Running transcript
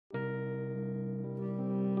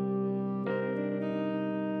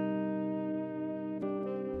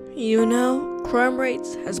You know, crime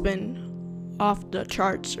rates has been off the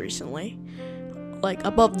charts recently. Like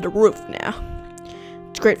above the roof now.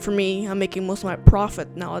 It's great for me. I'm making most of my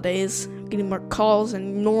profit nowadays. I'm getting more calls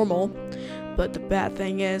than normal. But the bad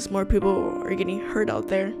thing is more people are getting hurt out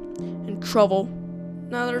there, in trouble.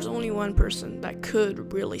 Now there's only one person that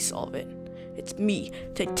could really solve it. It's me,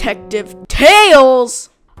 Detective Tails!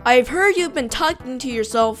 I've heard you've been talking to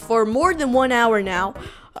yourself for more than 1 hour now.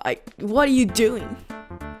 What are you doing?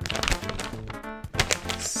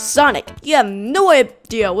 Sonic, you have no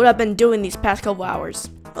idea what I've been doing these past couple hours.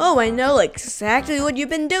 Oh, I know exactly what you've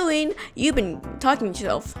been doing. You've been talking to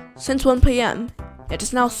yourself since 1 p.m. It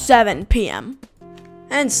is now 7 p.m.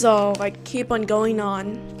 And so, I keep on going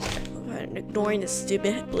on and ignoring this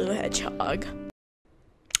stupid blue hedgehog.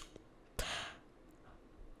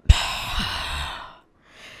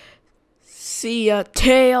 See ya,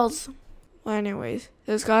 Tails! Well, anyways,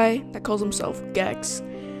 this guy that calls himself Gex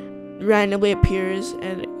randomly appears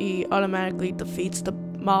and he automatically defeats the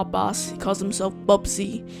mob boss. He calls himself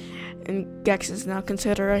Bubsy, and Gex is now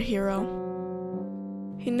considered a hero.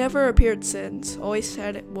 He never appeared since, always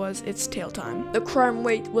said it's tail time. The crime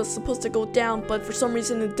rate was supposed to go down, but for some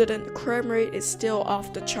reason it didn't. The crime rate is still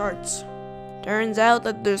off the charts. Turns out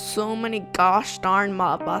that there's so many gosh darn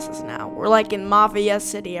mob bosses now. We're like in Mafia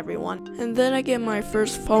City, everyone. And then I get my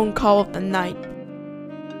first phone call of the night.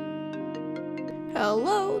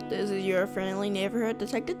 Hello, this is your friendly neighborhood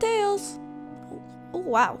Detective Tails. Oh,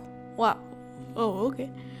 wow. Wow. Oh,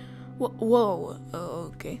 okay. Whoa.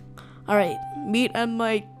 Oh, okay. Alright, meet at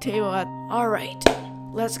my table at... Alright,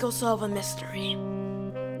 let's go solve a mystery.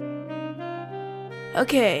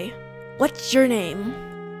 Okay, what's your name?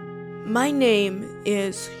 My name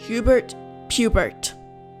is Hubert Pubert.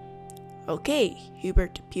 Okay,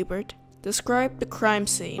 Hubert Pubert. Describe the crime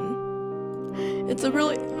scene. It's a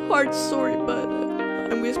really hard story, but I'm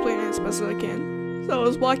going to explain it as best as I can. So I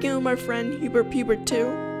was walking with my friend Hubert Pubert too.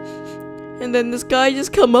 And then this guy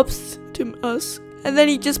just comes up to us. And then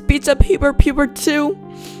he just beats up Hubert Pubert too.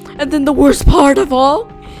 And then the worst part of all,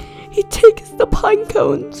 he takes the pine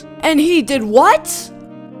cones. And he did what?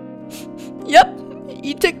 Yep,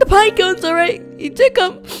 he took the pine cones, alright. He took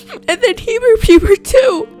them. And then Hubert Pubert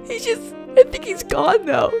too. I think he's gone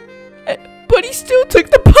now. But he still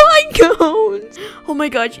took the pine cones. Oh my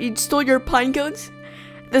gosh, he stole your pine cones?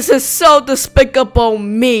 This is so despicable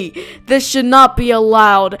me. This should not be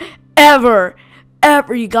allowed. Ever.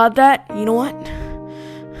 You got that? You know what?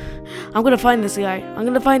 I'm gonna find this guy.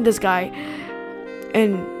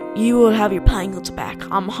 And you will have your pine cones back.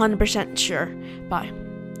 I'm 100% sure. Bye.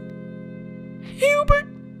 Hubert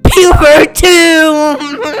Pubert 2!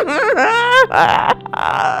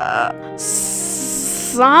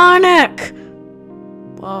 Sonic!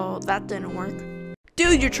 Well, that didn't work.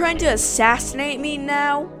 Dude, you're trying to assassinate me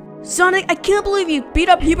now? Sonic, I can't believe you beat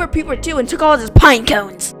up Hubert Pubert 2 and took all of his pine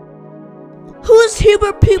cones. Who's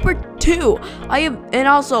Hubert Pubert 2? And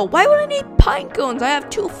also, why would I need pine cones? I have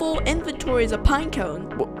 2 full inventories of pine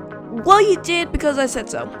cones. Well, you did because I said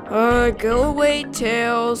so. Go away,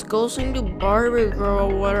 Tails. Go sing to Barbie Girl,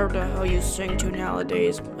 whatever the hell you sing to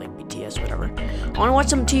nowadays. Like BTS, whatever. I wanna watch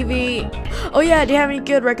some TV. Oh yeah, do you have any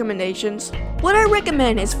good recommendations? What I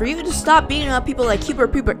recommend is for you to stop beating up people like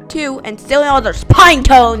Hubert Pubert 2 and stealing all their pine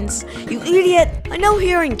cones. You idiot. I know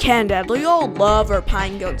here in Canada, we all love our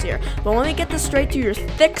pine cones here. But when we get this straight to your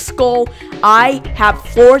thick skull, I have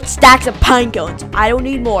 4 stacks of pine cones. I don't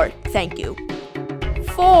need more. Thank you.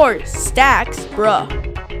 4 stacks, bruh.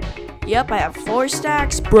 Yep, I have 4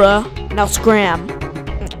 stacks, bruh. Now scram.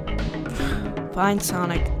 Fine,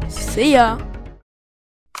 Sonic. See ya.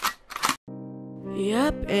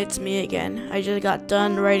 Yep, it's me again. I just got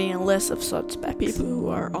done writing a list of suspects. People who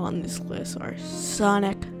are on this list are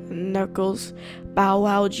Sonic, Knuckles, Bow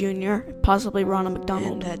Wow Jr., possibly Ronald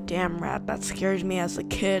McDonald, and that damn rat that scares me as a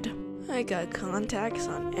kid. I got contacts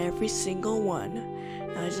on every single one.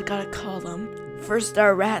 Now I just gotta call them. First,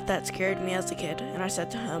 that rat that scared me as a kid, and I said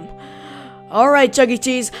to him, "Alright, Chuck E.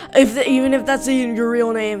 Cheese, even if that's your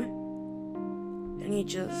real name." And he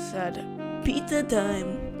just said, "Pizza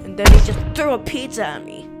time." And then he just threw a pizza at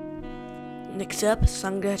me. Next up,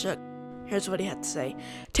 Sungjae. Here's what he had to say.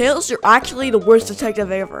 Tails, you're actually the worst detective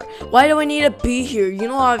ever. Why do I need to be here? You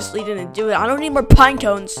know I obviously didn't do it. I don't need more pine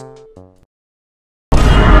cones.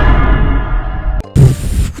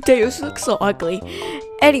 Tails looks so ugly.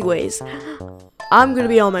 Anyways, I'm gonna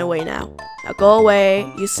be on my way now. Now go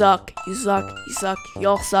away. You suck. You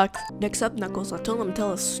all suck. Next up, Knuckles. I told him to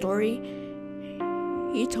tell a story.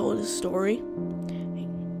 He told his story.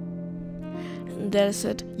 And then I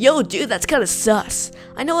said, "Yo, dude, that's kind of sus."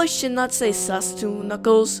 I know I should not say sus to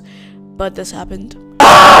Knuckles, but this happened.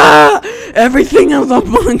 Ah! Everything is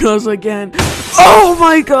among us again. Oh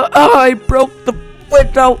my god! Oh, I broke the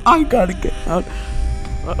window. I gotta get out.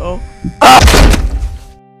 Uh-oh.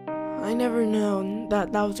 I never known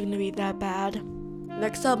that was gonna be that bad.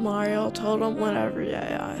 Next up, Mario told him whatever,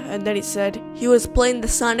 yeah. And then he said he was playing the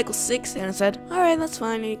Sonic 6, and I said, alright, that's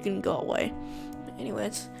fine, you can go away.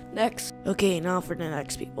 Anyways, next. Okay, now for the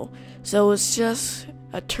next people. So it's just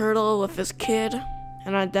a turtle with his kid,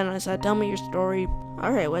 and then I said, tell me your story.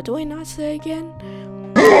 Alright, what do I not say again?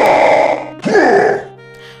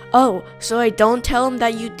 Oh, so I don't tell him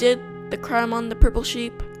that you did the crime on the purple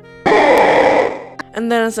sheep?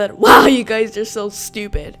 And then I said, wow, you guys are so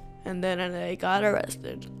stupid. And then I got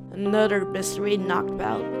arrested. Another mystery knocked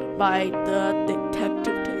out by the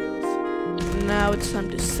detective tales. Now it's time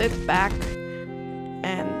to sit back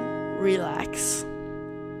and relax.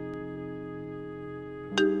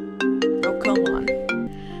 Oh, come on.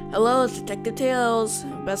 Hello, it's Detective Tales,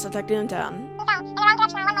 best detective in town.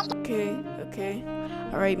 Okay.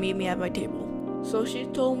 Alright, meet me at my table. So she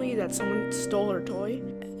told me that someone stole her toy.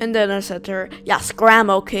 And then I said to her, yeah, scram,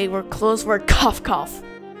 okay, we're closed for cough cough.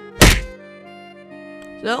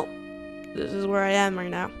 So, this is where I am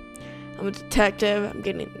right now. I'm a detective, I'm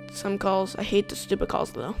getting some calls. I hate the stupid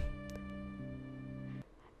calls though.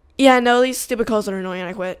 Yeah, I know these stupid calls are annoying,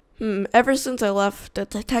 I quit. Ever since I left the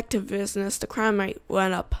detective business, the crime rate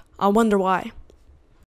went up. I wonder why.